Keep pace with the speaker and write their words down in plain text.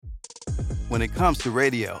When it comes to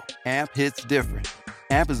radio, AMP hits different.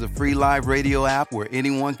 AMP is a free live radio app where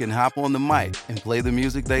anyone can hop on the mic and play the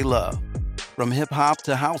music they love. From hip-hop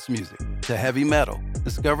to house music to heavy metal,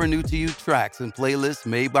 discover new-to-you tracks and playlists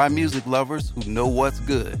made by music lovers who know what's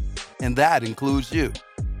good. And that includes you.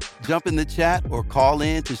 Jump in the chat or call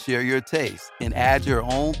in to share your taste and add your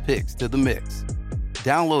own picks to the mix.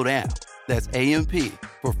 Download AMP, that's AMP,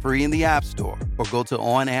 for free in the App Store or go to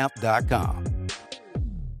onamp.com.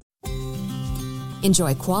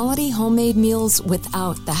 Enjoy quality homemade meals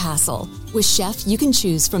without the hassle. With Chef, you can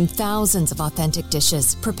choose from thousands of authentic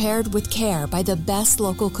dishes prepared with care by the best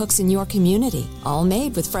local cooks in your community, all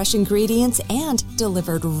made with fresh ingredients and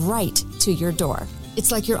delivered right to your door.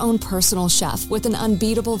 It's like your own personal chef with an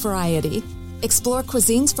unbeatable variety. Explore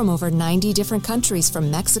cuisines from over 90 different countries,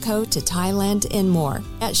 from Mexico to Thailand and more,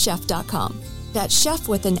 at chef.com. That's chef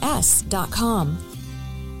with an S.com.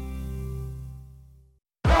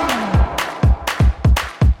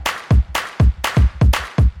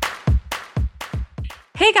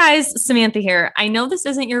 Hey guys, Samantha here. I know this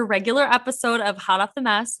isn't your regular episode of Hot Off the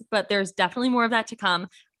Mess, but there's definitely more of that to come.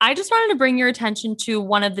 I just wanted to bring your attention to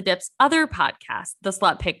one of the Dip's other podcasts, the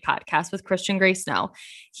Slut Pig Podcast with Christian Gray Snow.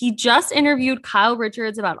 He just interviewed Kyle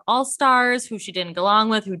Richards about All Stars, who she didn't get along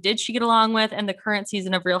with, who did she get along with, and the current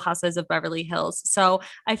season of Real Housewives of Beverly Hills. So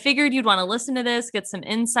I figured you'd want to listen to this, get some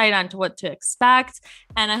insight onto what to expect,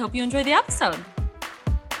 and I hope you enjoy the episode.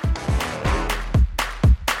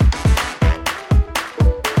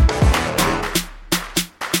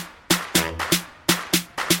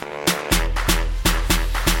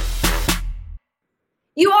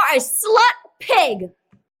 You are a slut pig.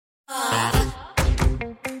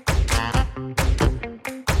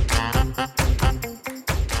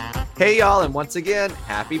 Hey y'all, and once again,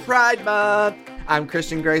 happy Pride Month! I'm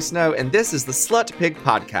Christian Gray Snow, and this is the Slut Pig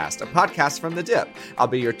Podcast, a podcast from The Dip. I'll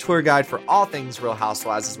be your tour guide for all things Real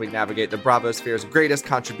Housewives as we navigate the Bravo sphere's greatest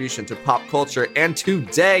contribution to pop culture. And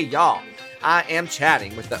today, y'all, I am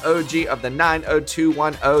chatting with the OG of the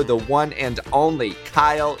 90210, the one and only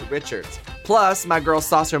Kyle Richards. Plus, my girl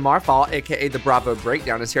Saucer Marfall, aka the Bravo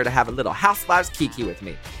Breakdown, is here to have a little Housewives Kiki with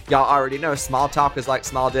me. Y'all already know small talk is like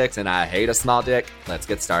small dicks, and I hate a small dick. Let's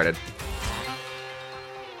get started.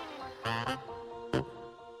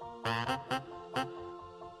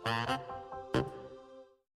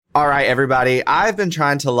 All right, everybody. I've been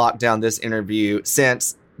trying to lock down this interview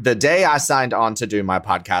since the day I signed on to do my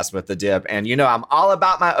podcast with The Dip. And you know, I'm all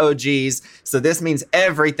about my OGs, so this means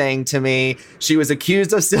everything to me. She was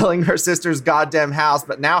accused of selling her sister's goddamn house,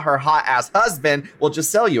 but now her hot-ass husband will just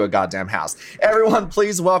sell you a goddamn house. Everyone,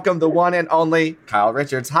 please welcome the one and only Kyle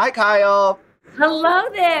Richards. Hi, Kyle. Hello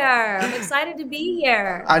there. I'm excited to be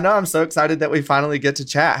here. I know. I'm so excited that we finally get to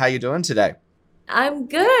chat. How you doing today? I'm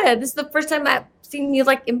good. This is the first time I've seen you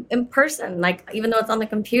like in person, like even though it's on the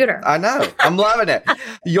computer. I know. I'm loving it.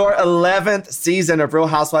 Your 11th season of Real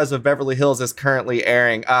Housewives of Beverly Hills is currently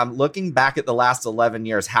airing. Looking back at the last 11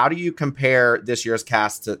 years, how do you compare this year's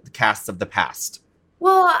cast to the casts of the past?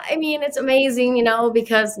 Well, I mean, it's amazing, you know,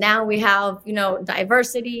 because now we have, you know,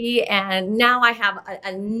 diversity, and now I have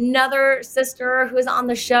another sister who's on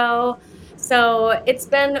the show. So it's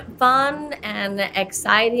been fun and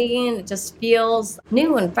exciting. It just feels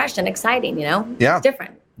new and fresh and exciting, you know? Yeah. It's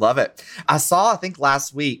different. Love it. I saw, I think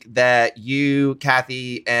last week that you,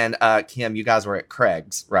 Kathy, and Kim, you guys were at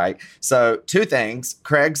Craig's, right? So 2 things.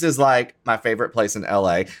 Craig's is like my favorite place in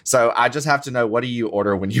LA. So I just have to know, what do you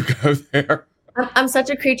order when you go there? I'm such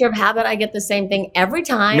a creature of habit. I get the same thing every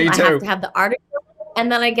time. Me too. I have to have the artichoke, and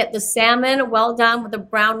then I get the salmon well done with the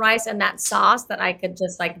brown rice and that sauce that I could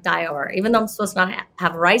just like die over. Even though I'm supposed to not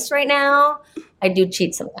have rice right now, I do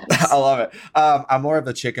cheat sometimes. I love it. I'm more of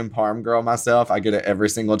a chicken parm girl myself. I get it every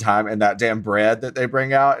single time. And that damn bread that they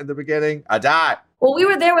bring out in the beginning, I die. Well, we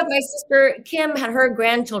were there with my sister. Kim had her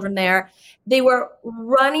grandchildren there. They were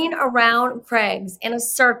running around Craig's in a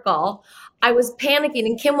circle. I was panicking,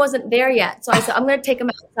 and Kim wasn't there yet. So I said, I'm going to take them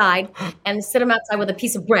outside and sit them outside with a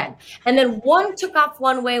piece of bread. And then one took off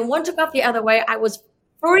one way and one took off the other way. I was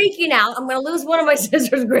freaking out. I'm going to lose one of my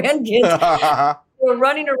sister's grandkids. We were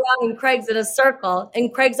running around in Craig's in a circle.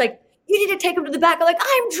 And Craig's like, you need to take them to the back. I'm like,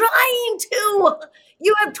 I'm trying to.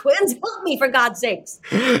 You have twins. Help me, for God's sakes.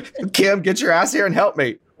 Kim, get your ass here and help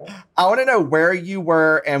me. I want to know where you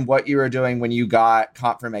were and what you were doing when you got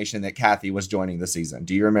confirmation that Kathy was joining the season.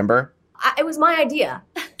 Do you remember? It was my idea.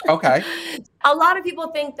 Okay. A lot of people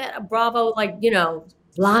think that Bravo, like, you know,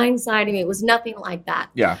 blindsiding me. It was nothing like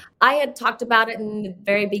that. Yeah. I had talked about it in the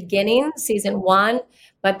very beginning, season 1,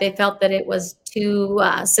 but they felt that it was too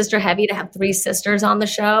sister heavy to have 3 sisters on the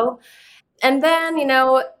show. And then, you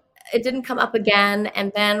know, it didn't come up again.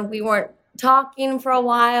 And then we weren't talking for a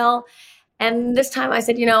while. And this time I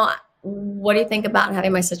said, what do you think about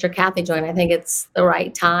having my sister Kathy join? I think it's the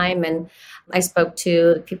right time. And I spoke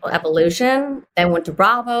to the people at Evolution, then went to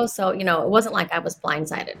Bravo. So, it wasn't like I was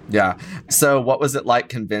blindsided. Yeah. So what was it like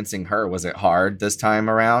convincing her? Was it hard this time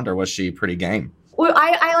around, or was she pretty game? Well,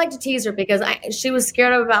 I like to tease her because she was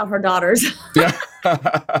scared about her daughters.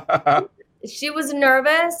 Yeah. She was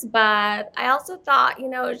nervous, but I also thought,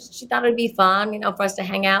 she thought it'd be fun, for us to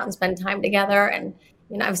hang out and spend time together. And,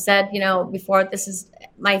 I've said, before, this is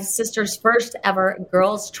my sister's first ever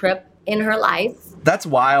girls trip in her life. That's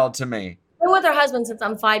wild to me. I've been with her husband since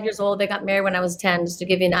I'm 5 years old. They got married when I was 10, just to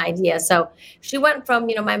give you an idea. So she went from,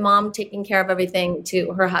 my mom taking care of everything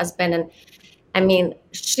to her husband. And I mean,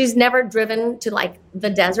 she's never driven to like the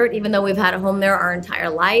desert, even though we've had a home there our entire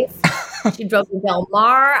life. She drove to Del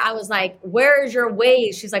Mar. I was like, where is your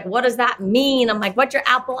Waze? She's like, what does that mean? I'm like, what's your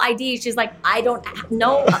Apple ID? She's like, I don't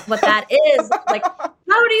know what that is. Like,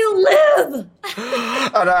 how do you live?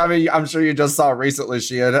 I mean, I'm sure you just saw recently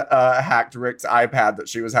she had hacked Rick's iPad that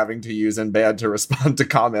she was having to use in bed to respond to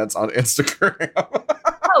comments on Instagram.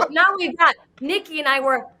 Oh, not only that, Nikki and I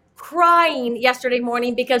were crying yesterday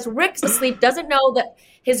morning because Rick's asleep, doesn't know that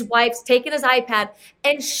his wife's taken his iPad,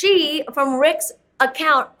 and she, from Rick's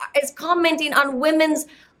account, is commenting on women's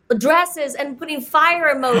dresses and putting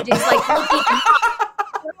fire emojis like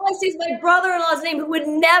all I see is my brother-in-law's name, who would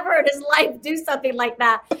never in his life do something like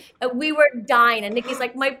that. And we were dying. And Nikki's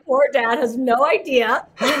like, my poor dad has no idea.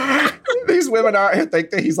 These women out here think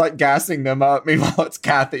that he's like gassing them up. Meanwhile, it's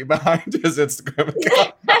Kathy behind his Instagram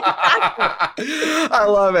account. I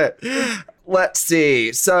love it. Let's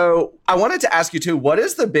see. So I wanted to ask you too, what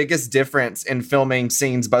is the biggest difference in filming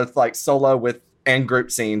scenes, both like solo and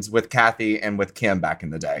group scenes with Kathy and with Kim back in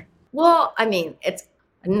the day? Well, I mean, it's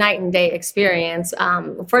a night and day experience.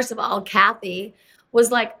 First of all, Kathy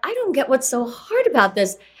was like, I don't get what's so hard about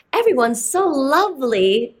this. Everyone's so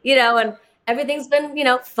lovely, and everything's been,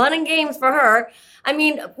 fun and games for her. I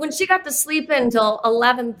mean, when she got to sleep in until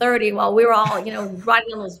 11:30 while we were all, riding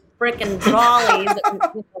on those frickin' trolleys,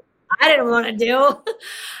 I didn't want to do.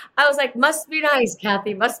 I was like, must be nice,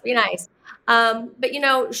 Kathy, must be nice.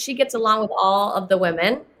 But, she gets along with all of the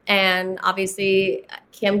women. And obviously,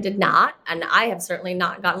 Kim did not. And I have certainly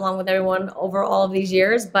not gotten along with everyone over all of these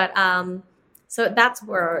years. But so that's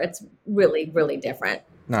where it's really, really different.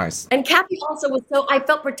 Nice. And Kathy also was I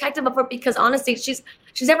felt protective of her because honestly, she's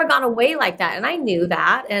never gone away like that. And I knew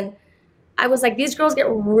that. And I was like, these girls get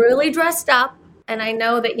really dressed up. And I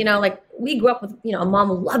know that, like we grew up with, a mom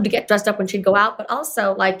who loved to get dressed up when she'd go out. But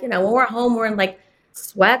also like, when we're at home, we're in like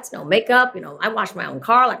sweats, no makeup. I wash my own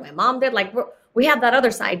car like my mom did. Like we have that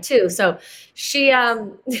other side too. So she,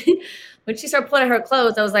 when she started putting on her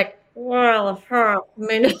clothes, I was like, well,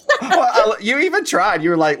 you even tried.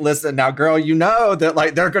 You were like, listen now, girl, that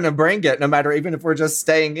like they're going to bring it no matter, even if we're just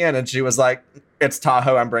staying in. And she was like, it's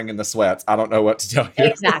Tahoe. I'm bringing the sweats. I don't know what to tell you.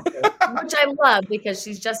 Exactly. Which I love because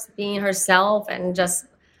she's just being herself and just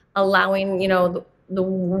allowing, the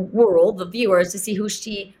world, the viewers to see who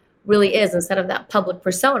she really is instead of that public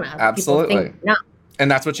persona. Absolutely. And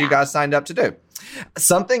that's what you guys signed up to do.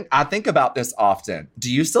 Something I think about this often.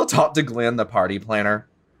 Do you still talk to Glenn, the party planner?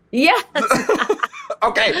 Yes.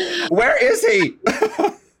 Okay. Where is he?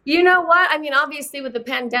 You know what? I mean, obviously with the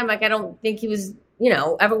pandemic, I don't think he was,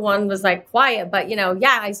 everyone was like quiet, but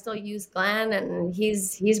I still use Glenn and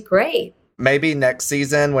he's great. Maybe next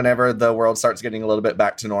season, whenever the world starts getting a little bit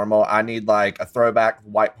back to normal, I need like a throwback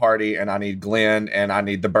white party and I need Glenn and I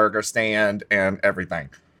need the burger stand and everything.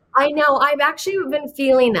 I know. I've actually been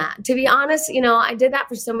feeling that. To be honest, I did that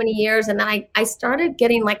for so many years. And then I started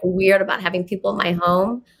getting like weird about having people in my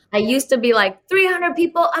home. I used to be like 300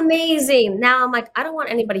 people, amazing. Now I'm like, I don't want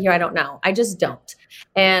anybody here I don't know. I just don't.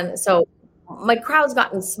 And so my crowd's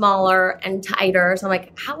gotten smaller and tighter. So I'm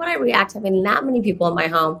like, how would I react to having that many people in my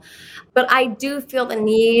home? But I do feel the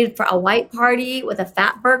need for a white party with a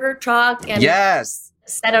fat burger truck and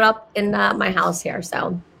set it up in my house here.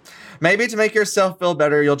 So maybe to make yourself feel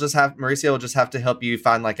better, Mauricio will just have to help you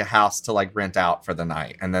find like a house to like rent out for the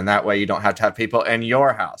night. And then that way you don't have to have people in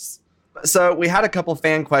your house. So we had a couple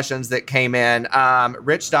fan questions that came in.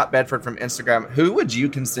 Rich.Bedford from Instagram. Who would you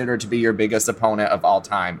consider to be your biggest opponent of all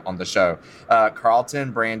time on the show?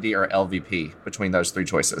 Carlton, Brandy, or LVP between those three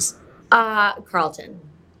choices? Carlton.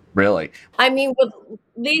 Really? I mean, with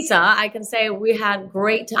Lisa, I can say we had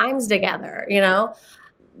great times together, I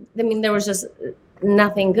mean, there was just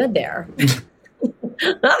nothing good there.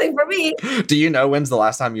 Nothing for me. Do you know when's the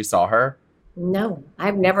last time you saw her? No,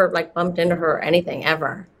 I've never like bumped into her or anything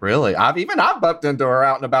ever. Really? I've bumped into her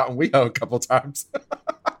out and about in WeHo a couple times.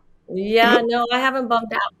 Yeah, no, I haven't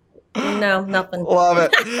bumped out No, nothing. Love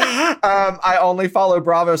it. I only follow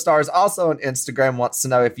Bravo Stars. Also on Instagram wants to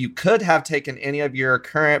know if you could have taken any of your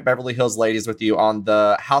current Beverly Hills ladies with you on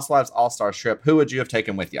the Housewives All-Stars trip, who would you have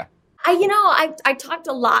taken with you? I talked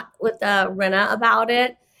a lot with Rinna about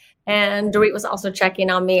it, and Dorit was also checking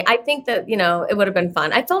on me. I think that, it would have been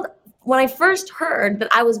fun. I felt when I first heard that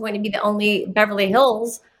I was going to be the only Beverly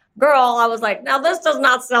Hills girl, I was like, now this does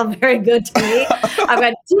not sound very good to me. I've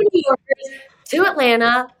got 2 New Yorkers, 2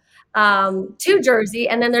 Atlanta, 2 Jersey,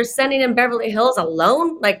 and then they're sending in Beverly Hills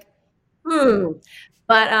alone. Like,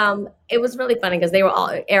 But it was really funny because they were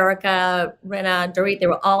all, Erica, Rinna, Dorit, they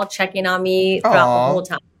were all checking on me throughout the whole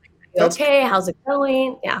time. Okay, how's it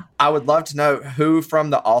going? Yeah. I would love to know who from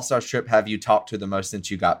the All-Stars trip have you talked to the most since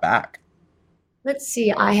you got back? Let's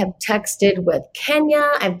see. I have texted with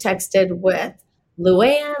Kenya. I've texted with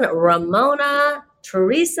Luann, Ramona,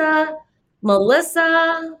 Teresa,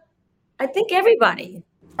 Melissa. I think everybody.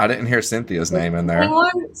 I didn't hear Cynthia's name in there.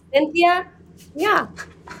 Anyone? Cynthia? Yeah.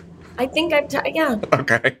 I think yeah.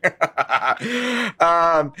 Okay.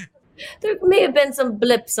 There may have been some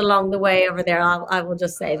blips along the way over there. I will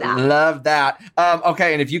just say that. Love that.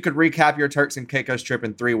 Okay, and if you could recap your Turks and Caicos trip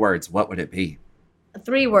in 3 words, what would it be?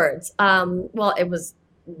 3 words. Well, it was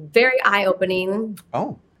very eye-opening.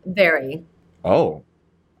 Oh. Very. Oh,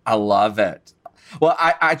 I love it. Well,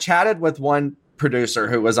 I chatted with one producer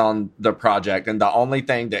who was on the project, and the only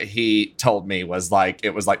thing that he told me was like,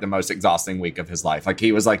 it was like the most exhausting week of his life. Like,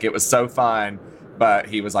 he was like, it was so fun, but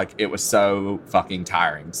he was like, it was so fucking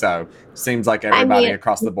tiring. So seems like everybody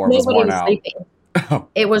across the board was worn out.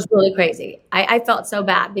 It was really crazy. I felt so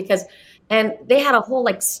bad and they had a whole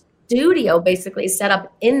studio basically set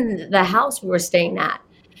up in the house we were staying at.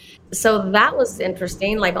 So that was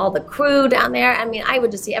interesting. Like all the crew down there. I mean, I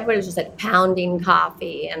would just see everybody was just pounding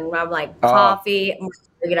coffee, and I'm like, coffee,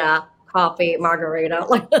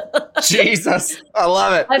 margarita. Jesus, I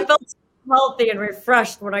love it. I felt healthy and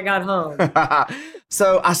refreshed when I got home.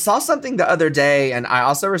 So I saw something the other day, and I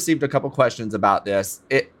also received a couple questions about this.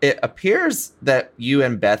 It appears that you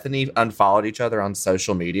and Bethany unfollowed each other on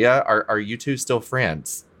social media. Are you two still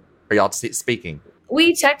friends? Are y'all speaking?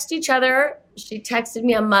 We text each other. She texted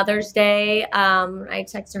me on Mother's Day. I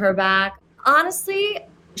texted her back. Honestly,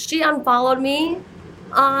 she unfollowed me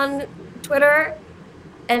on Twitter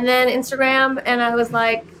and then Instagram, and I was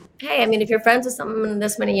like, hey, I mean, if you're friends with someone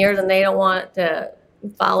this many years and they don't want to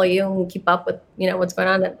follow you and keep up with, what's going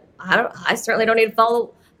on, then I certainly don't need to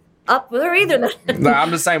follow up with her either. No,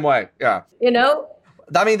 I'm the same way. Yeah.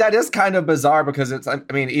 I mean, that is kind of bizarre because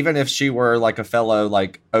even if she were like a fellow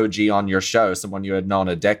OG on your show, someone you had known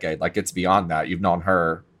a decade, it's beyond that. You've known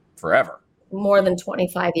her forever. More than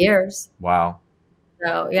 25 years. Wow.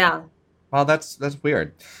 So, yeah. Well, that's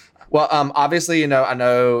weird. Well, obviously, I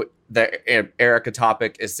know the Erica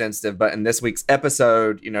topic is sensitive, but in this week's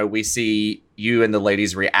episode, we see you and the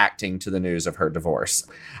ladies reacting to the news of her divorce.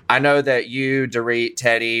 I know that you, Dorit,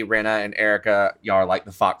 Teddy, Rinna, and Erica, y'all are like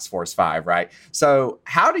the Fox Force 5, right? So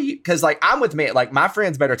how do you, because I'm with me, my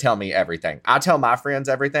friends better tell me everything. I tell my friends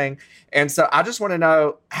everything. And so I just want to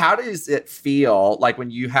know, how does it feel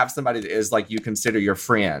when you have somebody that is you consider your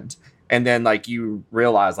friend, and then you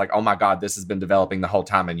realize oh my God, this has been developing the whole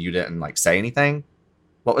time and you didn't say anything?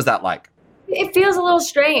 What was that like? It feels a little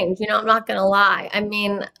strange, I'm not going to lie. I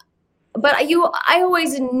mean, but I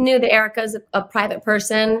always knew that Erica's a private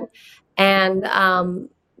person, and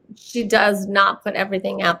she does not put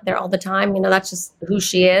everything out there all the time. That's just who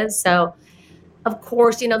she is. So, of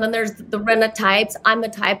course, then there's the Rinna types. I'm the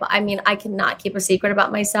type, I cannot keep a secret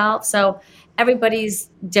about myself. So everybody's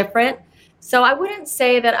different. So I wouldn't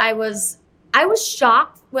say that I was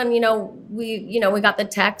shocked when, we got the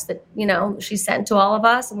text that, she sent to all of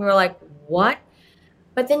us, and we were like, what?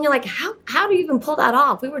 But then you're like, how do you even pull that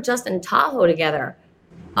off? We were just in Tahoe together.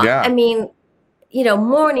 Yeah.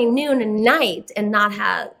 Morning, noon, and night, and not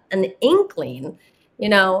have an inkling,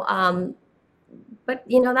 but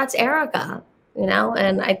that's Erica,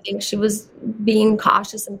 and I think she was being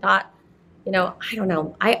cautious and thought, I don't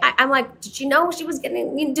know. I'm like, did she know she was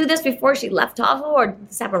going to do this before she left Tahoe, or did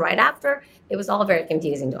this happen right after? It was all very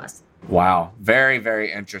confusing to us. Wow. Very,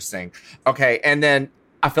 very interesting. Okay. And then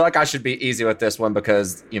I feel like I should be easy with this one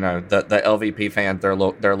because, the LVP fans, they're a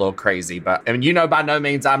little crazy. But, by no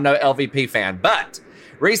means I'm no LVP fan. But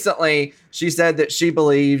recently, she said that she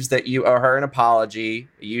believes that you owe her an apology,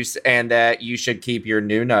 and that you should keep your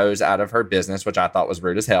new nose out of her business, which I thought was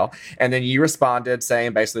rude as hell. And then you responded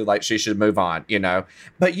saying basically she should move on,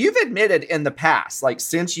 But you've admitted in the past,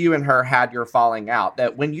 since you and her had your falling out,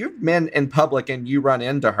 that when you've been in public and you run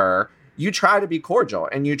into her, you try to be cordial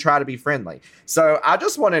and you try to be friendly. So I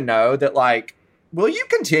just want to know that, Will you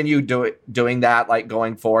continue doing that, like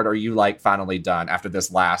going forward? Or are you like finally done after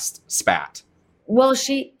this last spat? Well,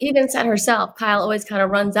 she even said herself, Kyle always kind of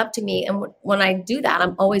runs up to me. And when I do that,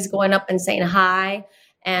 I'm always going up and saying hi.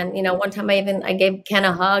 And, one time I gave Ken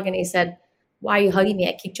a hug and he said, why are you hugging me?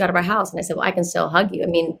 I kicked you out of our house. And I said, well, I can still hug you. I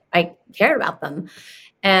mean, I care about them.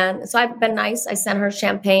 And so I've been nice. I sent her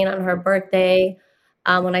champagne on her birthday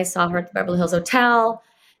when I saw her at the Beverly Hills Hotel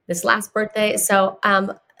this last birthday. So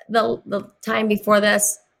the time before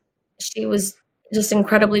this, she was just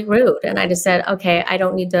incredibly rude. And I just said, okay, I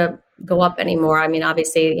don't need to go up anymore. I mean,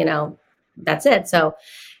 obviously, that's it. So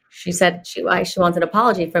she said she wants an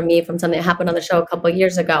apology from me from something that happened on the show a couple of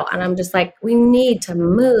years ago. And I'm just like, we need to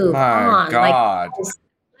move on. God. Like,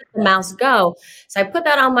 let the mouse go. So I put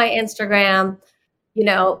that on my Instagram,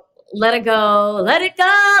 let it go, let it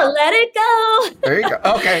go, let it go. There you go.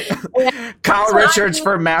 Okay. Kyle so Richards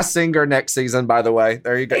for Masked Singer next season, by the way.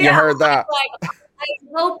 There you go. You heard that. I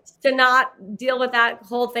hope to not deal with that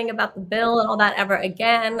whole thing about the bill and all that ever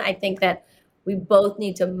again. I think that we both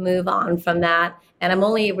need to move on from that. And I'm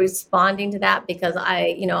only responding to that because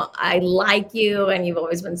I like you and you've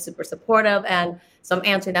always been super supportive. And so I'm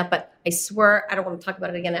answering that, but I swear I don't want to talk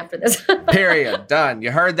about it again after this. Period. Done.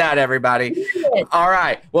 You heard that, everybody. All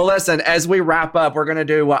right. Well, listen, as we wrap up, we're going to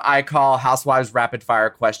do what I call Housewives Rapid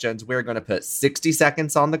Fire questions. We're going to put 60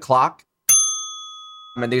 seconds on the clock.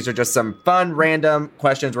 And these are just some fun, random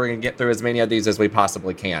questions. We're going to get through as many of these as we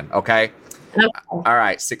possibly can. Okay? All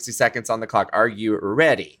right. 60 seconds on the clock. Are you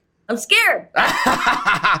ready? I'm scared. All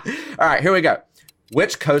right. Here we go.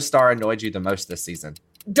 Which co-star annoyed you the most this season?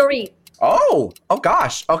 Dorit. Oh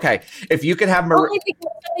gosh. Okay. If you could have only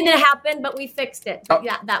because something that happened, but we fixed it. But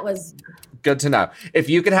yeah, that was good to know. If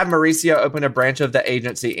you could have Mauricio open a branch of the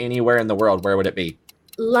agency anywhere in the world, where would it be?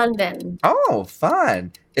 London. Oh,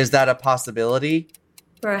 fun. Is that a possibility?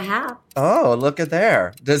 Perhaps. Oh, look at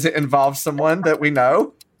there. Does it involve someone that we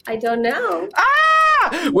know? I don't know.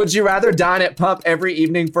 Would you rather dine at Pump every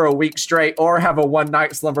evening for a week straight or have a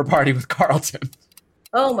one-night slumber party with Carlton?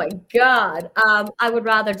 Oh my God. I would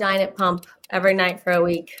rather dine at Pump every night for a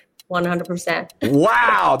week. 100%.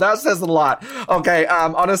 Wow. That says a lot. Okay.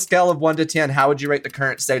 On a scale of 1 to 10, how would you rate the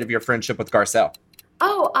current state of your friendship with Garcelle?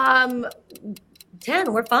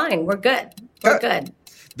 10. We're fine. We're good. We're good.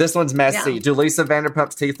 This one's messy. Yeah. Do Lisa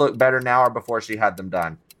Vanderpump's teeth look better now or before she had them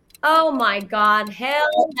done? Oh my God.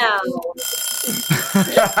 Hell no.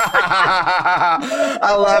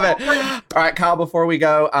 I love it. All right, Kyle, before we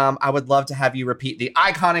go, I would love to have you repeat the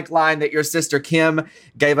iconic line that your sister Kim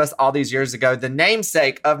gave us all these years ago, the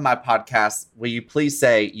namesake of my podcast. Will you please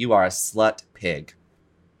say you are a slut pig?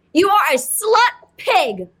 You are a slut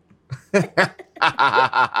pig.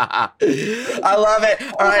 I love it.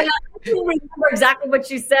 All right. I don't remember exactly what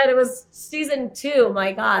she said. It was season 2.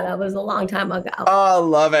 My God, that was a long time ago. Oh, I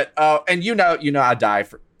love it. Oh, and you know, I die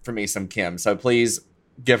for me some Kim. So please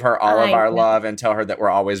give her all of our love and tell her that we're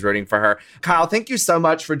always rooting for her. Kyle, thank you so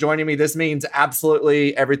much for joining me. This means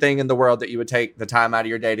absolutely everything in the world that you would take the time out of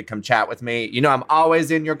your day to come chat with me. You know, I'm always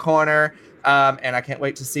in your corner, and I can't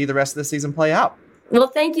wait to see the rest of the season play out. Well,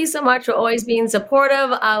 thank you so much for always being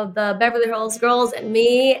supportive of the Beverly Hills Girls and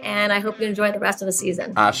me, and I hope you enjoy the rest of the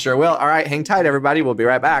season. I sure will. All right, hang tight, everybody. We'll be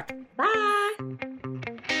right back. Bye.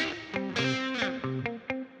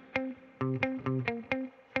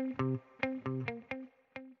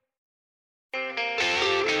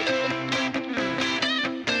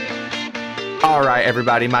 All right,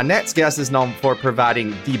 everybody. My next guest is known for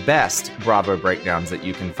providing the best Bravo breakdowns that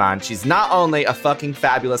you can find. She's not only a fucking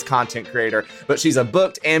fabulous content creator, but she's a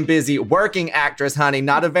booked and busy working actress, honey,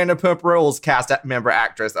 not a Vanderpump Rules cast member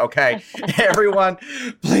actress, okay? Everyone,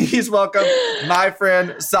 please welcome my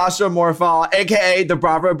friend Sasha Morfall, a.k.a. the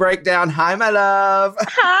Bravo Breakdown. Hi, my love.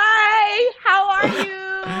 Hi, how are you?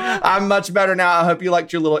 I'm much better now. I hope you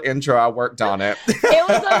liked your little intro. I worked on it. It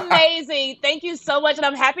was amazing. Thank you so much. And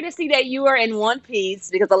I'm happy to see that you are in one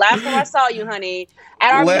piece because the last time I saw you, honey,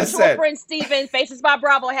 at our mutual friend Steven, Faces by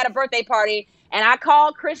Bravo, had a birthday party. And I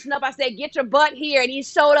called Christian up. I said, get your butt here. And he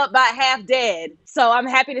showed up about half dead. So I'm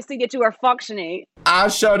happy to see that you are functioning. I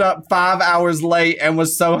showed up 5 hours late and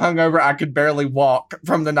was so hungover I could barely walk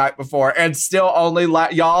from the night before. And still only,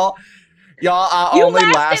 y'all, I only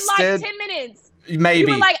lasted like 10 minutes. Maybe.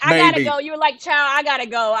 You were like, I gotta go. You were like, child, I gotta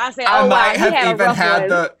go. I said, I oh, might wow. have even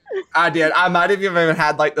had I did. I might have even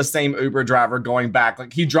had like the same Uber driver going back.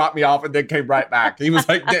 Like he dropped me off and then came right back. He was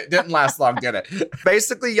like, didn't last long, did it?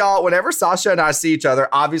 Basically, y'all, whenever Sasha and I see each other,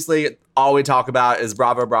 obviously all we talk about is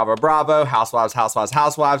Bravo, Bravo, Bravo, Housewives, Housewives,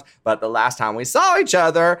 Housewives. But the last time we saw each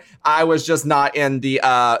other, I was just not in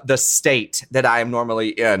the state that I am normally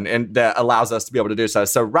in, and that allows us to be able to do so.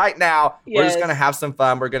 So right now, we're just going to have some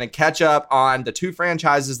fun. We're going to catch up on the 2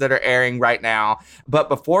 franchises that are airing right now. But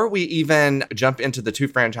before we even jump into the 2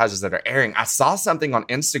 franchises that are airing, I saw something on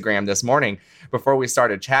Instagram this morning before we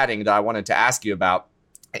started chatting that I wanted to ask you about.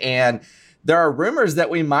 And there are rumors that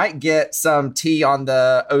we might get some tea on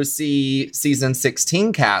the OC season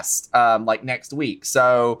 16 cast like next week.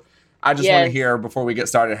 So I just want to hear before we get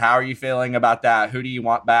started, how are you feeling about that? Who do you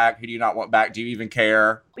want back? Who do you not want back? Do you even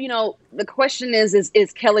care? You know, the question is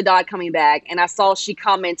Kelly Dodd coming back? And I saw she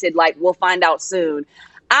commented like, we'll find out soon.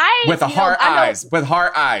 With heart eyes.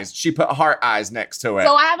 She put heart eyes next to it.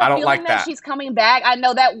 So I have a feeling that she's coming back. I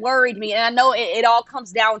know that worried me. And I know it all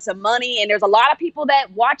comes down to money. And there's a lot of people that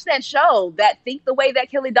watch that show that think the way that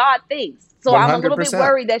Kelly Dodd thinks. So 100%. I'm a little bit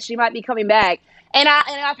worried that she might be coming back. And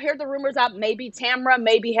I've heard the rumors of maybe Tamra,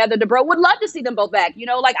 maybe Heather Dubrow. Would love to see them both back. You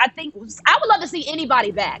know, like I would love to see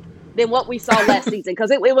anybody back than what we saw last season,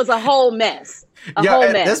 because it was a whole mess.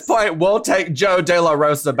 At this point, we'll take Joe De La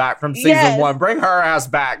Rosa back from season 1. Bring her ass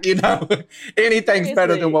back. You know, anything's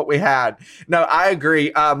better than what we had. No, I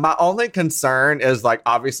agree. My only concern is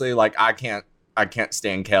obviously, I can't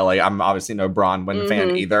stand Kelly. I'm obviously no Bronwyn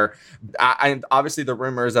fan either. And obviously the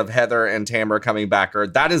rumors of Heather and Tamra coming back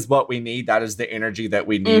that is what we need. That is the energy that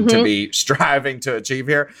we need to be striving to achieve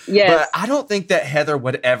here. Yes. But I don't think that Heather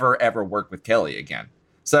would ever work with Kelly again.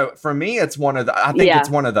 So for me, it's one of the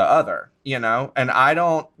other, you know, and I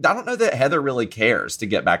don't know that Heather really cares to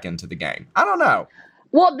get back into the game. I don't know.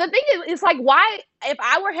 Well, the thing is, it's like, why, if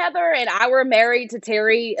I were Heather and I were married to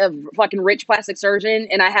Terry, a fucking rich plastic surgeon,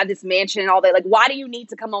 and I had this mansion and all that, why do you need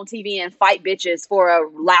to come on TV and fight bitches for a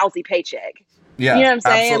lousy paycheck? Yeah, you know what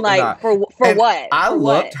I'm saying? For what? I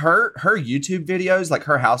looked her YouTube videos,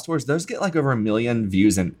 her house tours, those get over 1 million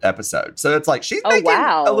views an episode. So it's she's making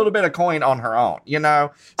a little bit of coin on her own, you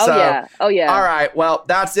know? Oh yeah. All right. Well,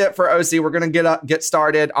 that's it for OC. We're going to get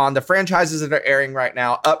started on the franchises that are airing right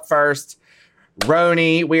now. Up first,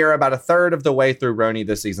 Roni. We are about a third of the way through Roni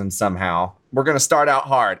this season somehow. We're going to start out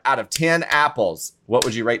hard. Out of 10 apples, what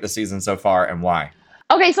would you rate the season so far and why?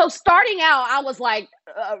 Okay, so starting out, I was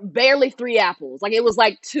barely 3 apples. It was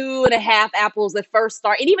 2.5 apples at first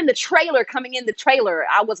start. And even the trailer,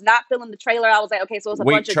 I was not feeling the trailer. I was okay, so it's a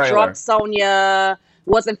bunch of drunk Sonia.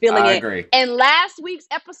 Wasn't feeling it. I agree. And last week's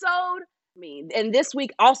episode, and this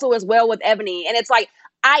week also as well with Ebony. And it's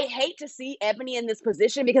I hate to see Ebony in this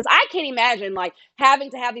position, because I can't imagine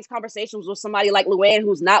having to have these conversations with somebody like Luann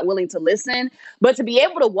who's not willing to listen. But to be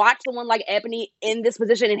able to watch someone like Ebony in this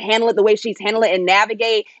position and handle it the way she's handled it and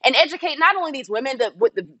navigate and educate not only these women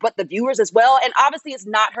but the viewers as well. And obviously it's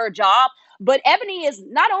not her job. But Ebony is,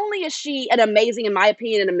 not only is she an amazing, in my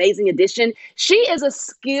opinion, an amazing addition, she is a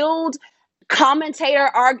skilled commentator,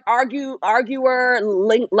 arguer,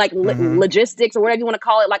 logistics, or whatever you want to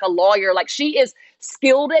call it, like a lawyer. She is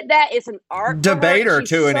skilled at that. It's an art. Debater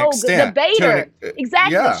to an extent. Debater.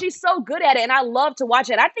 Exactly. Yeah. She's so good at it. And I love to watch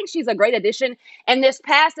it. I think she's a great addition. And this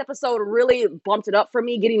past episode really bumped it up for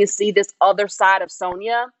me, getting to see this other side of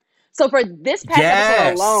Sonia. So for this past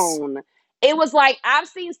episode alone, it was I've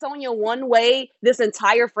seen Sonia one way this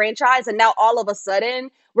entire franchise, and now all of a sudden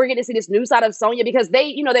we're getting to see this new side of Sonia, because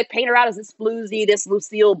they paint her out as this floozy, this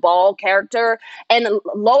Lucille Ball character. And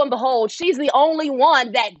lo and behold, she's the only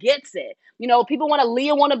one that gets it. People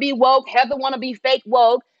Leah want to be woke, Heather want to be fake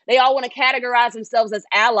woke. They all want to categorize themselves as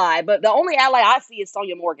ally, but the only ally I see is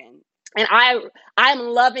Sonia Morgan. And I'm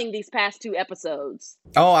loving these past 2 episodes.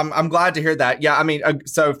 Oh, I'm glad to hear that. Yeah,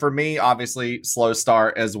 so for me, obviously, slow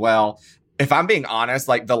start as well. If I'm being honest,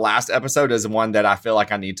 the last episode is one that I feel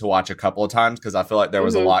I need to watch a couple of times, because I feel there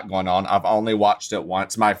was a lot going on. I've only watched it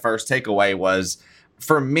once. My first takeaway was,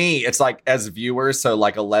 for me, it's as viewers, so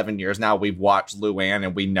 11 years now, we've watched Luann,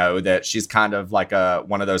 and we know that she's kind of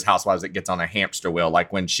one of those housewives that gets on a hamster wheel.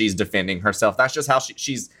 When she's defending herself, that's just how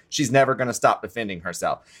she's never going to stop defending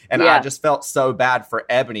herself. And I just felt so bad for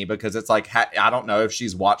Ebony, because it's I don't know if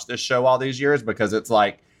she's watched this show all these years, because it's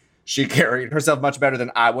she carried herself much better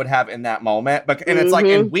than I would have in that moment. And it's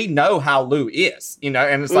and we know how Lou is, you know,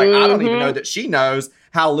 and it's I don't even know that she knows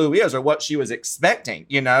how Lou is or what she was expecting,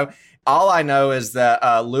 you know. All I know is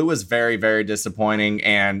that Lou was very, very disappointing.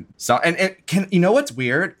 And so, and you know what's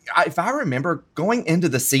weird? If I remember going into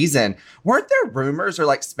the season, weren't there rumors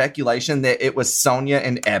or speculation that it was Sonia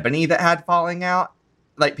and Ebony that had falling out?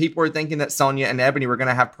 People were thinking that Sonia and Ebony were going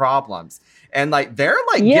to have problems. And they're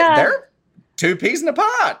they're 2 peas in a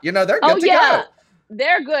pod. You know, they're good to go.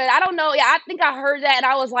 They're good. I don't know. Yeah, I think I heard that, and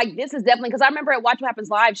I was like, "This is definitely," because I remember at Watch What Happens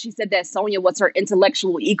Live, she said that Sonia was her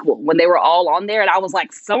intellectual equal when they were all on there, and I was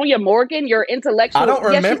like, "Sonia Morgan, your intellectual." I don't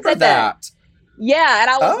remember that. Yeah, and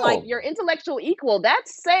I was like, "Your intellectual equal."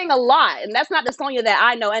 That's saying a lot, and that's not the Sonia that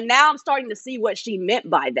I know. And now I'm starting to see what she meant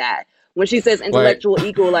by that when she says intellectual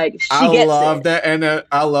equal. Like she gets it. That, and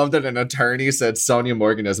I love that an attorney said Sonia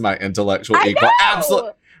Morgan is my intellectual equal. Know!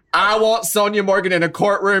 Absolutely. I want Sonia Morgan in a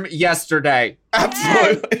courtroom yesterday.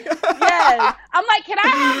 Absolutely. Yes. I'm like, can I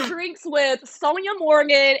have drinks with Sonia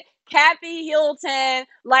Morgan, Kathy Hilton?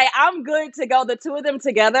 Like, I'm good to go. The two of them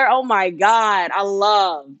together. Oh my God. I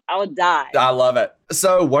would die. I love it.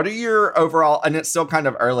 So what are your overall, and it's still kind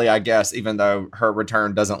of early, I guess, even though her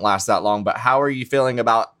return doesn't last that long, but how are you feeling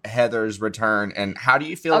about Heather's return? And how do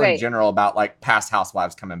you feel in general about like past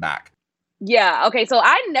housewives coming back? Yeah. Okay. So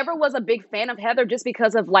I never was a big fan of Heather just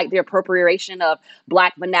because of like the appropriation of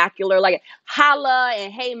Black vernacular, like holla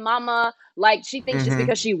and hey mama. Like she thinks just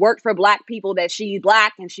because she worked for Black people that she's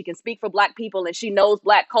Black and she can speak for Black people and she knows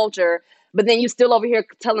Black culture. But then you still over here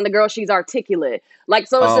telling the girl she's articulate. Like,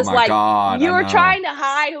 so it's just like, you're trying to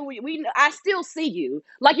hide who I still see you.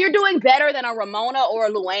 Like you're doing better than a Ramona or a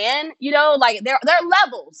Luann, you know, like there are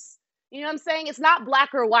levels. You know what I'm saying? It's not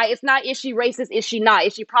black or white. It's not, is she racist? Is she not?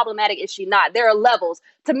 Is she problematic? Is she not? There are levels.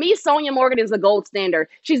 To me, Sonia Morgan is the gold standard.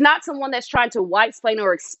 She's not someone that's trying to white explain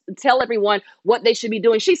or tell everyone what they should be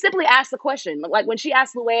doing. She simply asked the question. Like when she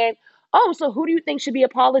asked Luann, oh, so who do you think should be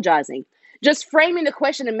apologizing? Just framing the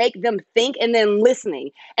question and make them think and then listening.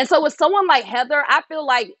 And so with someone like Heather, I feel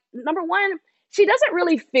like, number one, she doesn't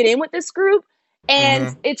really fit in with this group.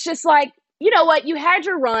 And it's just like, you know what? You had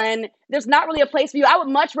your run. There's not really a place for you. I would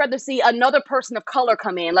much rather see another person of color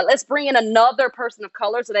come in. Like, let's bring in another person of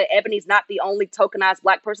color so that Ebony's not the only tokenized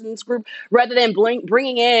Black person in this group, rather than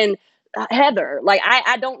bringing in Heather. Like,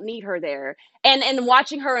 I don't need her there. And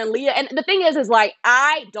watching her and Leah. And the thing is like,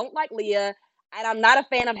 I don't like Leah. And I'm not a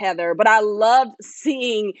fan of Heather, but I loved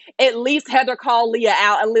seeing at least Heather call Leah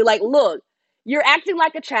out and like, look, you're acting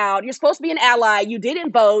like a child. You're supposed to be an ally. You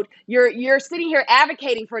didn't vote. You're sitting here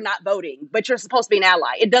advocating for not voting, but you're supposed to be an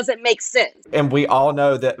ally. It doesn't make sense. And we all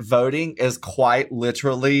know that voting is quite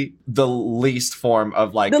literally the least form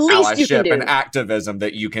of like allyship and activism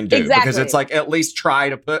that you can do. Exactly. Because it's like, at least try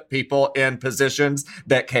to put people in positions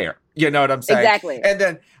that care. You know what I'm saying? Exactly.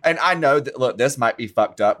 And I know that, look, this might be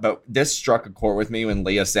fucked up, but this struck a chord with me when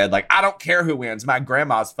Leah said, like, I don't care who wins. My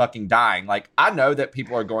grandma's fucking dying. Like, I know that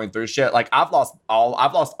people are going through shit. Like, I've lost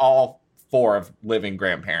all 4 of living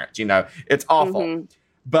grandparents, you know, it's awful.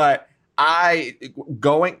 But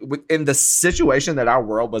in the situation that our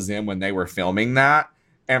world was in when they were filming that,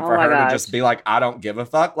 and for her to just be like, I don't give a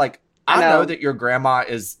fuck. Like, I know that your grandma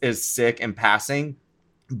is sick and passing,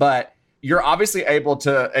 but you're obviously able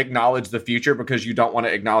to acknowledge the future because you don't want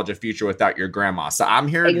to acknowledge a future without your grandma. So I'm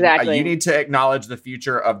here. Exactly. You need to acknowledge the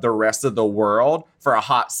future of the rest of the world for a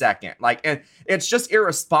hot second. Like, and it's just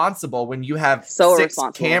irresponsible when you have 6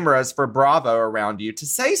 cameras for Bravo around you to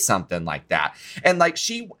say something like that. And like,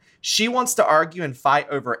 she wants to argue and fight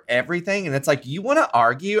over everything. And it's like, you want to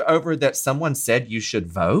argue over that someone said you should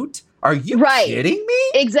vote? Are you kidding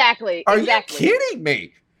me? Exactly. Are you kidding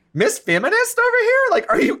me? Miss Feminist over here? Like,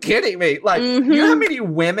 are you kidding me? Like, you know how many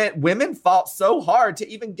women fought so hard to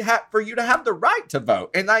even for you to have the right to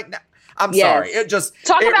vote? And like, I'm sorry. It just,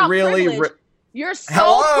 talk about really, you're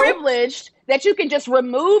so privileged that you can just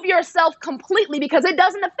remove yourself completely because it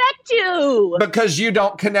doesn't affect you. Because you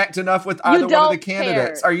don't connect enough with either one of the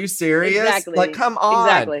candidates. Are you serious? Exactly. Like, come on.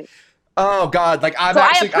 Exactly. Oh God! Like I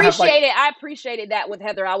appreciated that with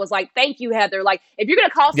Heather. I was like, "Thank you, Heather." Like, if you're gonna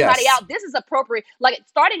call somebody out, this is appropriate. Like,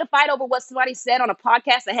 starting a fight over what somebody said on a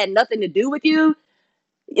podcast that had nothing to do with you,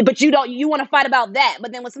 but you want to fight about that.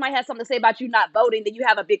 But then when somebody has something to say about you not voting, then you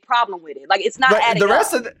have a big problem with it. Like, it's not adding up. The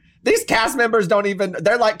rest of these cast members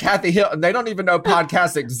they're like Kathy Hilton. They don't even know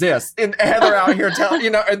podcasts exist. And Heather out here telling,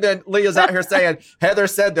 and then Leah's out here saying, Heather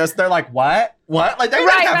said this. They're like, what? What? Like, they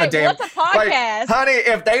don't have a damn. What's a podcast? Like, honey,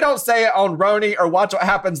 if they don't say it on Roni or Watch What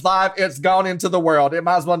Happens Live, it's gone into the world. It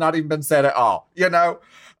might as well not even been said at all.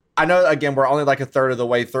 I know, again, we're only like a third of the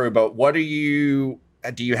way through, but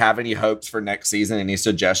do you have any hopes for next season? Any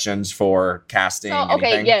suggestions for casting?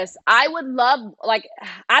 Okay, yes. I would love,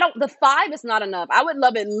 the 5 is not enough. I would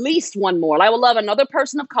love at least one more. I would love another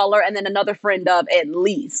person of color and then another friend of at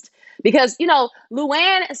least. Because,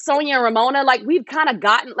 Luann, Sonia, and Ramona, we've kind of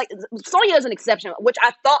gotten, Sonia is an exception, which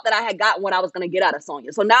I thought that I had gotten what I was going to get out of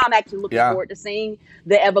Sonia. So now I'm actually looking forward to seeing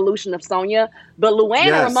the evolution of Sonia. But Luann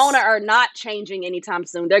and Ramona are not changing anytime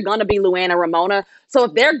soon. They're going to be Luann and Ramona. So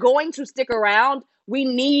if they're going to stick around, We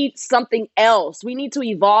need something else. We need to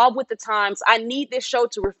evolve with the times. I need this show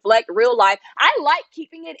to reflect real life. I like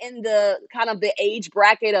keeping it in the kind of the age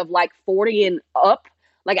bracket of like 40 and up.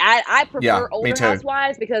 Like I prefer older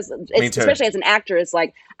housewives because especially as an actress,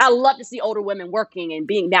 like I love to see older women working and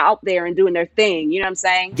being out there and doing their thing. You know what I'm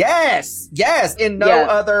saying? Yes. In no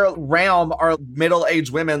other realm are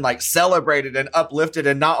middle-aged women like celebrated and uplifted,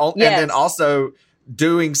 and and then also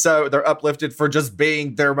doing so they're uplifted for just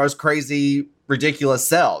being their most crazy, ridiculous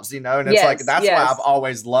selves, and it's like that's why I've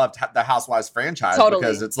always loved the Housewives franchise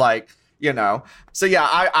because it's like, so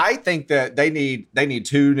I think that they need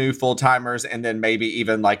 2 new full-timers and then maybe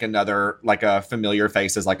even like another, like a familiar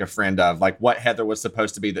face as like a friend of like what Heather was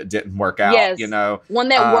supposed to be that didn't work out. One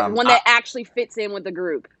that actually fits in with the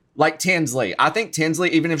group. Like Tinsley. I think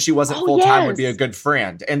Tinsley, even if she wasn't full-time, would be a good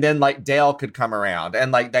friend. And then like Dale could come around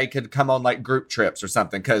and like they could come on like group trips or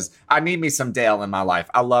something, because I need me some Dale in my life.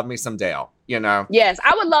 I love me some Dale, Yes,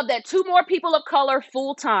 I would love that. 2 more people of color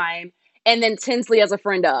full-time and then Tinsley as a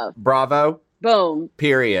friend of. Bravo. Boom.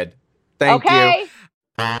 Period. Thank you.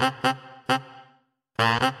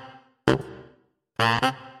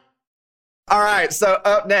 All right, so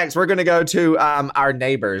up next, we're going to go to our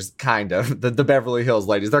neighbors, kind of. The Beverly Hills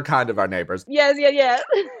ladies. They're kind of our neighbors. Yes.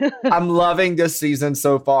 I'm loving this season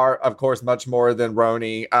so far, of course, much more than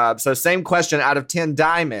Roni. So same question, out of 10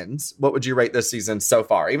 diamonds, what would you rate this season so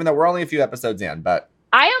far? Even though we're only a few episodes in, but...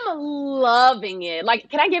 I am loving it. Like,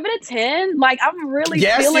 can I give it a 10? Like, I'm really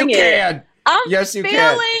feeling it. Yes, you can.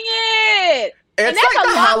 I'm feeling it. It's like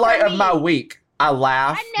the highlight of my week. I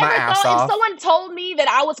laugh my ass off. If someone told me that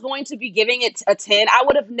I was going to be giving it a 10, I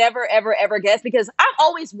would have never, ever, ever guessed, because I've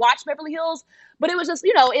always watched Beverly Hills, but it was just,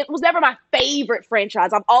 it was never my favorite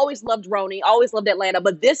franchise. I've always loved Roni, always loved Atlanta,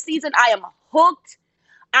 but this season I am hooked.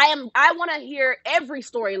 I want to hear every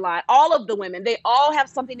storyline, all of the women. They all have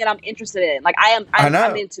something that I'm interested in. Like I'm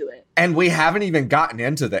into it. And we haven't even gotten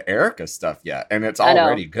into the Erica stuff yet, and it's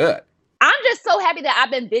already good. I'm just so happy that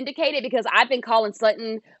I've been vindicated, because I've been calling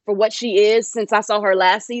Sutton for what she is since I saw her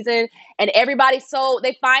last season. And everybody,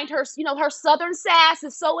 they find her, her Southern sass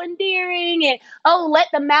is so endearing, and let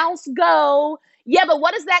the mouse go. Yeah, but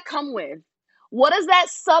what does that come with? What does that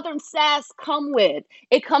Southern sass come with?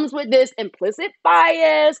 It comes with this implicit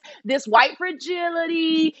bias, this white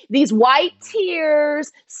fragility, these white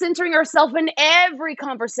tears, centering herself in every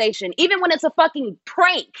conversation. Even when it's a fucking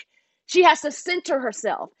prank, she has to center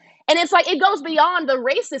herself. And it's like, it goes beyond the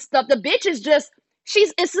racist stuff. The bitch is just,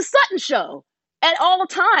 it's the Sutton show at all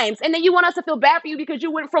times. And then you want us to feel bad for you because you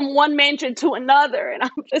went from one mansion to another. And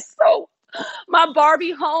I'm just my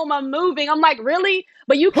Barbie home, I'm moving. I'm like, really?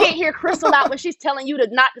 But you can't hear Crystal out when she's telling you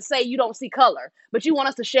not to say you don't see color, but you want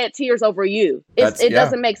us to shed tears over you. It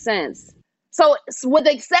doesn't make sense. So with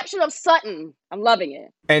the exception of Sutton, I'm loving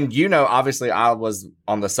it. And obviously I was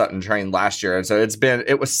on the Sutton train last year. And so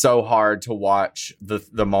it was so hard to watch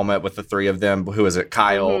the moment with the 3 of them. Who is it?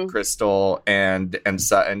 Kyle, Crystal, and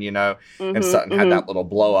Sutton, and Sutton had that little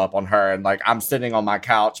blow up on her. And like, I'm sitting on my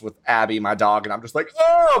couch with Abby, my dog, and I'm just like,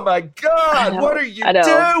 oh my God, what are you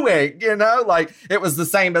doing? Like it was the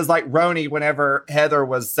same as like Roni whenever Heather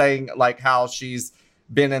was saying like how she's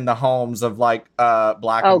been in the homes of like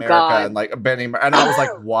Black America God. And like Benny, and I was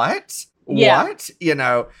like, what? What?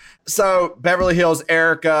 So Beverly Hills,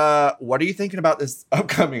 Erica, what are you thinking about this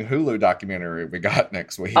upcoming Hulu documentary we got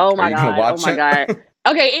next week? Oh my God.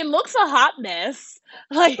 Okay, it looks a hot mess.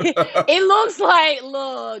 Like it looks like,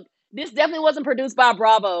 look, this definitely wasn't produced by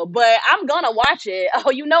Bravo, but I'm gonna watch it.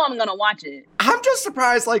 Oh, I'm gonna watch it. I'm just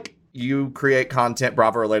surprised, like, you create content,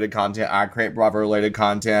 Bravo-related content. I create Bravo-related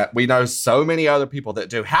content. We know so many other people that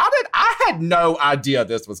do. I had no idea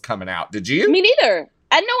this was coming out. Did you? Me neither.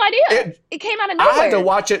 I had no idea. It came out of nowhere. I had to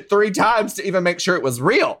watch it 3 times to even make sure it was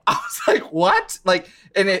real. I was like, what? Like,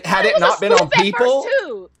 and it not been on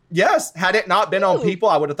People. Yes. Had it not been on People,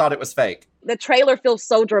 I would have thought it was fake. The trailer feels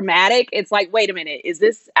so dramatic. It's like, wait a minute. Is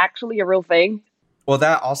this actually a real thing? Well,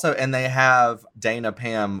 that also, and they have Dana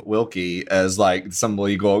Pam Wilkie as like some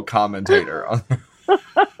legal commentator. I'm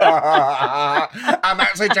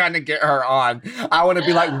actually trying to get her on. I want to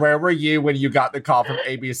be like, where were you when you got the call from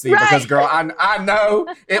ABC? Right. Because girl, I know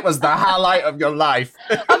it was the highlight of your life.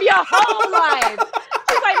 Of your whole life.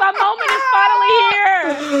 She's like, my moment is finally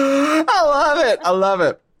here. I love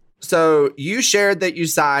it. So you shared that you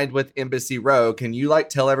signed with Embassy Row. Can you like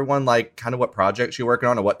tell everyone like kind of what projects you're working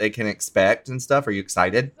on and what they can expect and stuff? Are you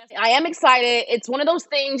excited? I am excited. It's one of those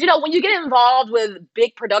things, when you get involved with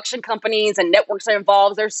big production companies and networks are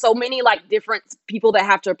involved, there's so many like different people that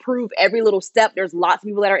have to approve every little step. There's lots of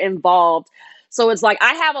people that are involved. So it's like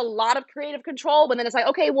I have a lot of creative control, but then it's like,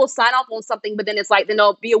 okay, we'll sign off on something, but then it's like, then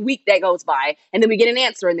there'll be a week that goes by and then we get an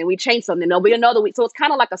answer and then we change something. There'll be another week. So it's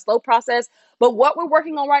kind of like a slow process. But what we're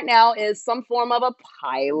working on right now is some form of a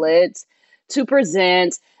pilot to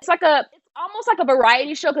present. It's almost like a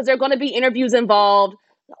variety show because there are going to be interviews involved,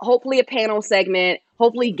 hopefully a panel segment,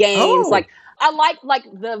 hopefully games. Like I like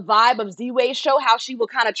the vibe of Z-Way's show, how she will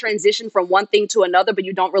kind of transition from one thing to another, but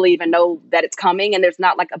you don't really even know that it's coming and there's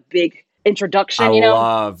not like a big introduction, I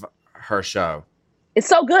love her show. It's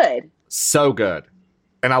so good. So good.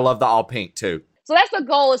 And I love the all pink too. So that's the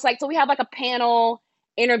goal. It's like, so we have like a panel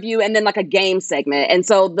interview and then like a game segment. And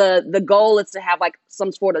so the goal is to have like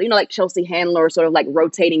some sort of, like Chelsea Handler sort of like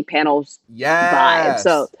rotating panels vibe.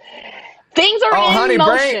 So things are in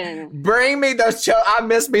motion. Bring me those. I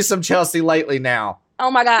miss me some Chelsea lately now.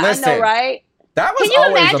 Oh my God. Listen, I know, right? That was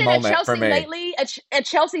always a moment for me. A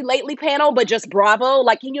Chelsea Lately panel, but just Bravo.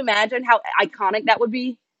 Like, can you imagine how iconic that would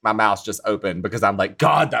be? My mouth's just open because I'm like,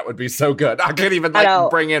 God, that would be so good. I can't even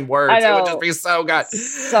bring in words. It would just be so good.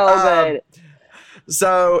 So good.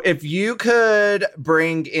 So if you could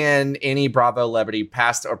bring in any Bravo celebrity,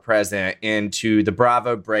 past or present, into the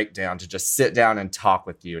Bravo breakdown to just sit down and talk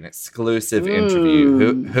with you, an exclusive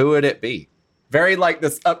interview, who would it be? Very like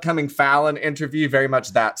this upcoming Fallon interview, very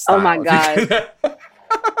much that style. Oh my God.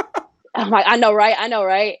 I know,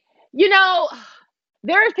 right?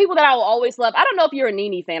 There are people that I will always love. I don't know if you're a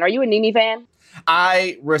NeNe fan. Are you a NeNe fan?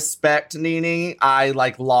 I respect NeNe. I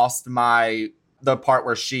lost the part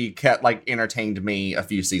where she kept entertained me a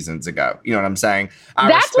few seasons ago. You know what I'm saying?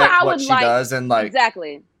 That's respect what she does and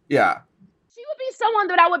exactly. Yeah. She would be someone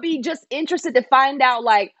that I would be just interested to find out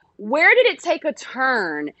where did it take a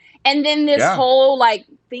turn? And then this whole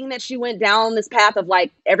thing that she went down this path of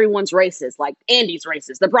everyone's racist, Andy's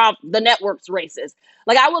racist, the network's racist.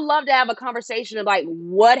 I would love to have a conversation of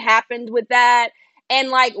what happened with that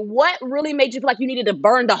and what really made you feel like you needed to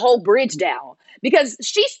burn the whole bridge down. Because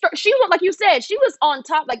she was, like you said, she was on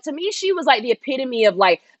top. To me, she was the epitome of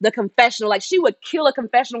the confessional. She would kill a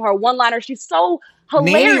confessional, her one-liner. She's so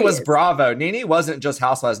hilarious. NeNe was Bravo. NeNe wasn't just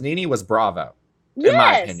Housewives. NeNe was Bravo. In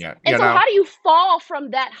my opinion. And so how do you fall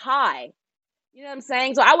from that high? You know what I'm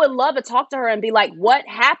saying? So I would love to talk to her and be like, what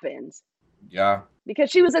happened? Yeah.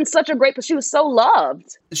 Because she was in such a great place. She was so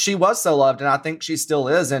loved. She was so loved, and I think she still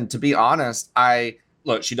is. And to be honest,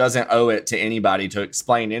 she doesn't owe it to anybody to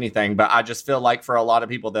explain anything, but I just feel like for a lot of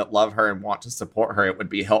people that love her and want to support her, it would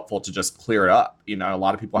be helpful to just clear it up. A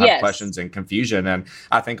lot of people have questions and confusion, and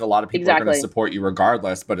I think a lot of people are going to support you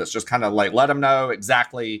regardless, but it's just kind of let them know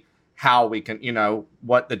exactly how we can,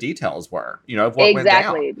 what the details were, of what went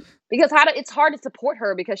down. Because it's hard to support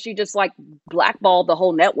her because she just blackballed the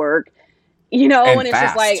whole network, and it's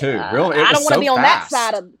just too. Really, I don't want to be on that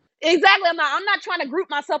side of. Exactly. I'm not trying to group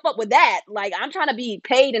myself up with that. I'm trying to be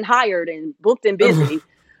paid and hired and booked and busy.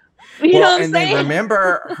 You know what I'm saying? Then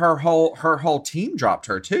remember her whole team dropped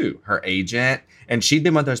her too, her agent, and she'd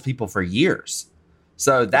been with those people for years.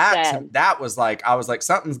 So that was I was like,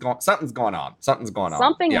 something's going on.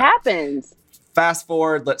 Something happens. Fast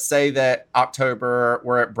forward, let's say that October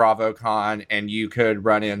we're at BravoCon and you could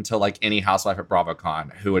run into any housewife at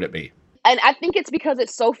BravoCon. Who would it be? And I think it's because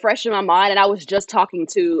it's so fresh in my mind. And I was just talking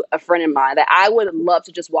to a friend of mine that I would love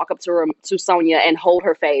to just walk up to Sonia and hold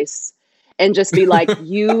her face and just be like,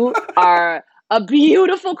 you are a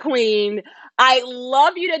beautiful queen. I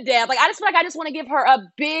love you to death. I just feel I just want to give her a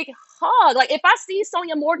big hug. If I see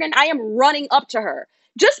Sonia Morgan, I am running up to her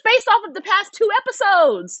just based off of the past 2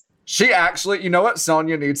 episodes. She actually, what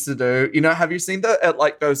Sonia needs to do? Have you seen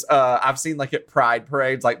those, I've seen at pride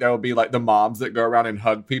parades, there will be the moms that go around and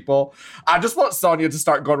hug people. I just want Sonia to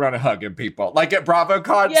start going around and hugging people. At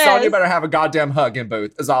BravoCon, Sonia better have a goddamn hugging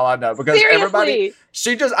booth is all I know. Because everybody,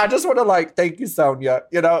 I just want to thank you, Sonia.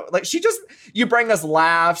 You bring us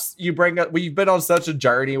laughs. We've been on such a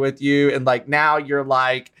journey with you. And now you're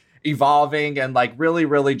evolving and really,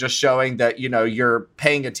 really just showing that, you're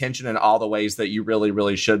paying attention in all the ways that you really,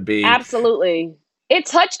 really should be. Absolutely. It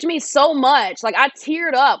touched me so much. I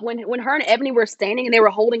teared up when her and Ebony were standing and they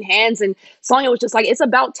were holding hands and Sonia was just it's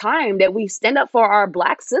about time that we stand up for our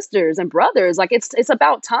Black sisters and brothers. It's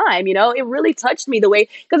about time, it really touched me the way,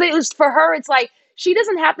 because it was for her, it's she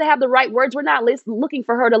doesn't have to have the right words. We're not looking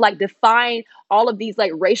for her to define all of these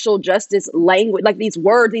racial justice language, these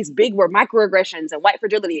words, these big words, microaggressions and white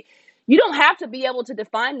fragility. You don't have to be able to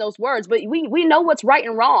define those words, but we know what's right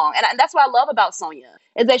and wrong. And that's what I love about Sonia,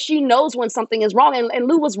 is that she knows when something is wrong, and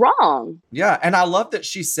Lou was wrong. Yeah. And I love that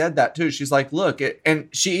she said that too. She's look, and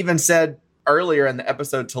she even said earlier in the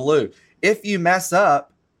episode to Lou, if you mess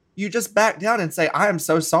up, you just back down and say, I am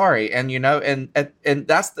so sorry. And, and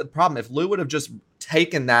that's the problem. If Lou would have just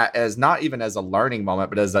taken that as not even as a learning moment,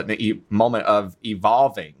 but as a moment of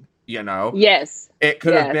evolving, Yes. It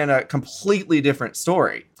could have been a completely different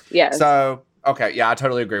story. Yes. So, okay. Yeah, I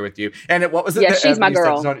totally agree with you. And what was it? Yeah, she's my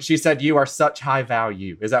girl. She said, you are such high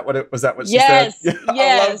value. Is that what it was? That what she said? Yes.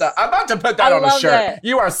 Yes. I love that. I'm about to put that on a shirt. That.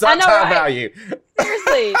 You are such high value.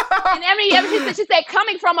 Seriously. And she said,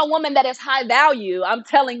 coming from a woman that is high value, I'm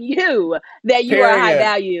telling you that you are high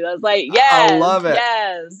value. I was like, yes. I love it.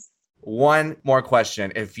 Yes. One more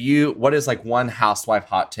question. What is like one housewife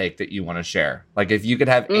hot take that you want to share? Like if you could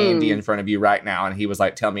have Andy in front of you right now and he was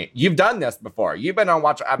like, tell me, you've done this before. You've been on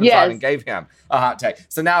Watch What Happens Live and gave him a hot take.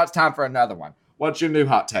 So now it's time for another one. What's your new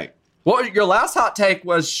hot take? Your last hot take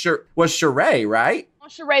was Sheree, right? I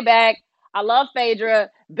want Sheree back. I love Phaedra.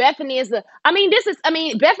 Bethany's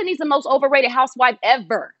Bethany's the most overrated housewife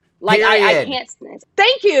ever. Like I can't stand.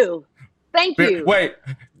 Thank you. Wait.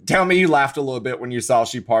 Tell me you laughed a little bit when you saw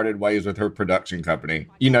she parted ways with her production company.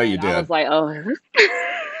 You know you did. I was like, oh.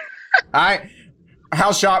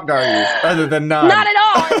 How shocked are you? Other than none. Not at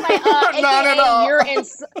all. It's like, not at all.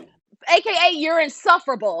 AKA you're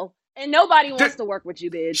insufferable. And nobody wants to work with you,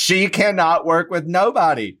 bitch. She cannot work with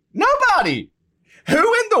nobody. Nobody. Who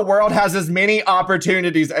in the world has as many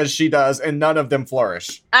opportunities as she does and none of them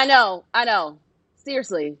flourish? I know.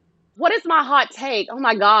 Seriously. What is my hot take? Oh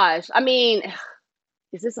my gosh. I mean...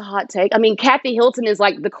 Is this a hot take? I mean, Kathy Hilton is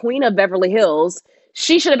like the queen of Beverly Hills.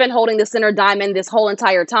 She should have been holding the center diamond this whole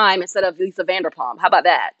entire time instead of Lisa Vanderpump. How about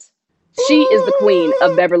that? She is the queen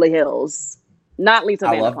of Beverly Hills, not Lisa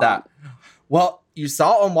Vanderpump. I love that. Well, you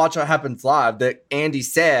saw on Watch What Happens Live that Andy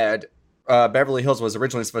said Beverly Hills was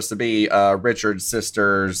originally supposed to be Richard's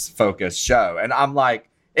sister's focused show. And I'm like,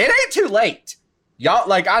 it ain't too late. Y'all,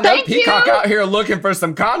 like, I know Peacock out here looking for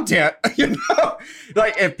some content,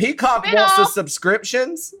 Like, if Peacock wants the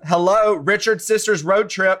subscriptions, hello, Richard's Sister's Road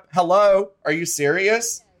Trip, hello, are you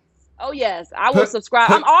serious? Oh, yes, I will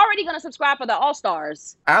subscribe. I'm already going to subscribe for the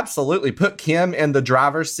All-Stars. Absolutely. Put Kim in the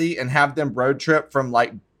driver's seat and have them road trip from,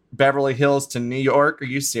 like, Beverly Hills to New York. Are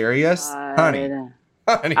you serious? Honey.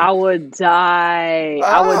 I would die.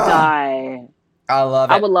 I love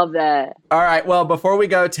it. I would love that. All right. Well, before we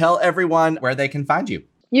go, tell everyone where they can find you.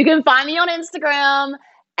 You can find me on Instagram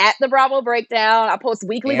at The Bravo Breakdown. I post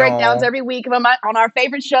weekly breakdowns every week on our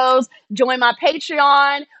favorite shows. Join my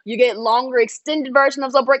Patreon. You get longer, extended versions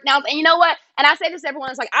of those breakdowns. And you know what? And I say this to everyone.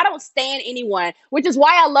 It's like, I don't stand anyone, which is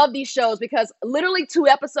why I love these shows, because literally 2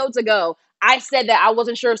 episodes ago, I said that I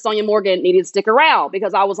wasn't sure if Sonia Morgan needed to stick around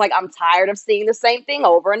because I was like, I'm tired of seeing the same thing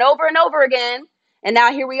over and over and over again. And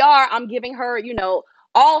now here we are. I'm giving her,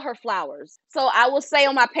 all her flowers. So I will say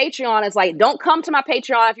on my Patreon, it's like, don't come to my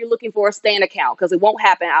Patreon if you're looking for a stan account, because it won't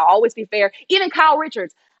happen. I'll always be fair. Even Kyle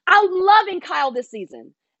Richards. I'm loving Kyle this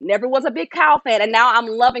season. Never was a big Kyle fan, and now I'm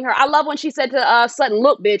loving her. I love when she said to Sutton,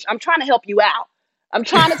 look, bitch, I'm trying to help you out. I'm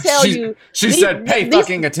trying to tell you. She said, pay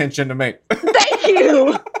fucking attention to me. Thank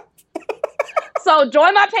you. So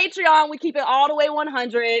join my Patreon. We keep it all the way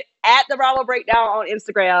 100 at The Bravo Breakdown on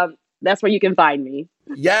Instagram. That's where you can find me.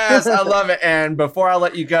 Yes, I love it. And before I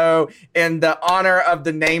let you go, in the honor of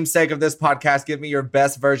the namesake of this podcast, give me your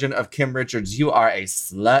best version of Kim Richards. You are a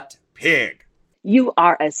slut pig. You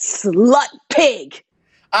are a slut pig.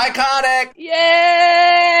 Iconic.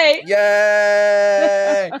 Yay.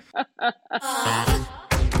 Yay.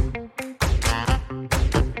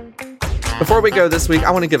 Before we go this week, I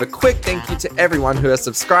want to give a quick thank you to everyone who has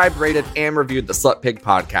subscribed, rated, and reviewed the Slut Pig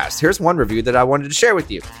podcast. Here's one review that I wanted to share with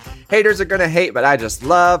you. Haters are going to hate, but I just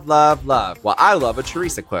love. Well, I love a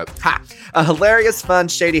Teresa quote. Ha! A hilarious, fun,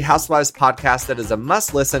 shady Housewives podcast that is a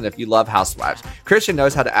must-listen if you love Housewives. Christian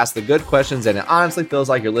knows how to ask the good questions, and it honestly feels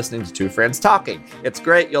like you're listening to 2 friends talking. It's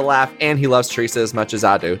great, you'll laugh, and he loves Teresa as much as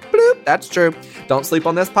I do. Bloop, that's true. Don't sleep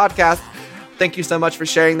on this podcast. Thank you so much for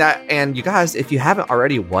sharing that. And you guys, if you haven't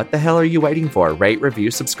already, what the hell are you waiting for? Rate,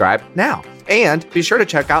 review, subscribe now. And be sure to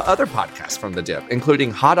check out other podcasts from The Dip,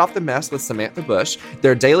 including Hot Off the Mess with Samantha Bush,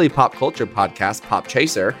 their daily pop culture podcast, Pop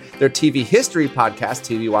Chaser, their TV history podcast,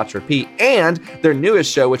 TV Watch Repeat, and their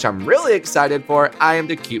newest show, which I'm really excited for, I Am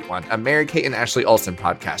the Cute One, a Mary-Kate and Ashley Olsen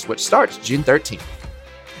podcast, which starts June 13th.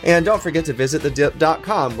 And don't forget to visit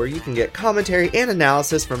thedip.com, where you can get commentary and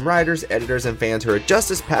analysis from writers, editors, and fans who are just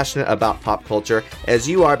as passionate about pop culture as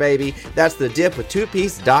you are, baby. That's thedip with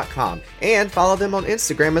 2piece.com. And follow them on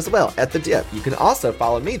Instagram as well, at The Dip. You can also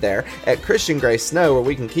follow me there at Christian Gray Snow, where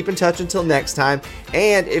we can keep in touch until next time.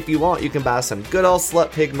 And if you want, you can buy some good old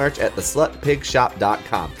Slut Pig merch at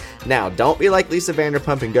theslutpigshop.com. Now, don't be like Lisa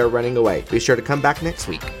Vanderpump and go running away. Be sure to come back next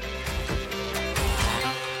week.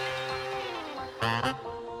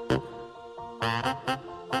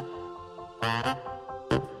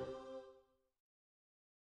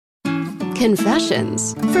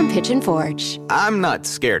 Confessions from Pigeon Forge. I'm not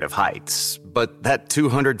scared of heights, but that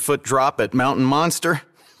 200-foot drop at Mountain Monster?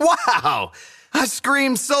 Wow! I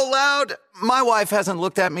screamed so loud, my wife hasn't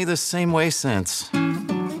looked at me the same way since.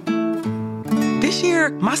 This year,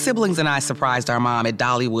 my siblings and I surprised our mom at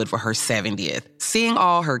Dollywood for her 70th. Seeing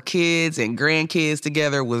all her kids and grandkids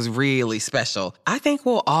together was really special. I think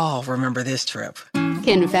we'll all remember this trip.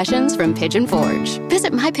 Confessions from Pigeon Forge.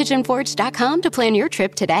 Visit mypigeonforge.com to plan your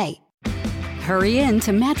trip today. Hurry in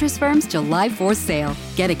to Mattress Firm's July 4th sale.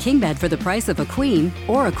 Get a king bed for the price of a queen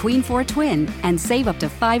or a queen for a twin and save up to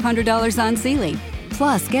 $500 on Sealy.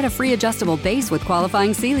 Plus, get a free adjustable base with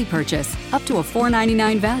qualifying Sealy purchase, up to a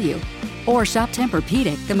 $499 value. Or shop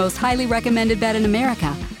Tempur-Pedic, the most highly recommended bed in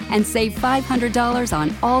America, and save $500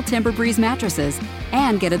 on all Tempur-Breeze mattresses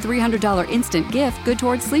and get a $300 instant gift good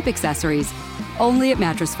towards sleep accessories. Only at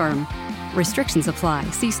Mattress Firm. Restrictions apply.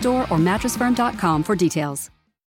 See store or mattressfirm.com for details.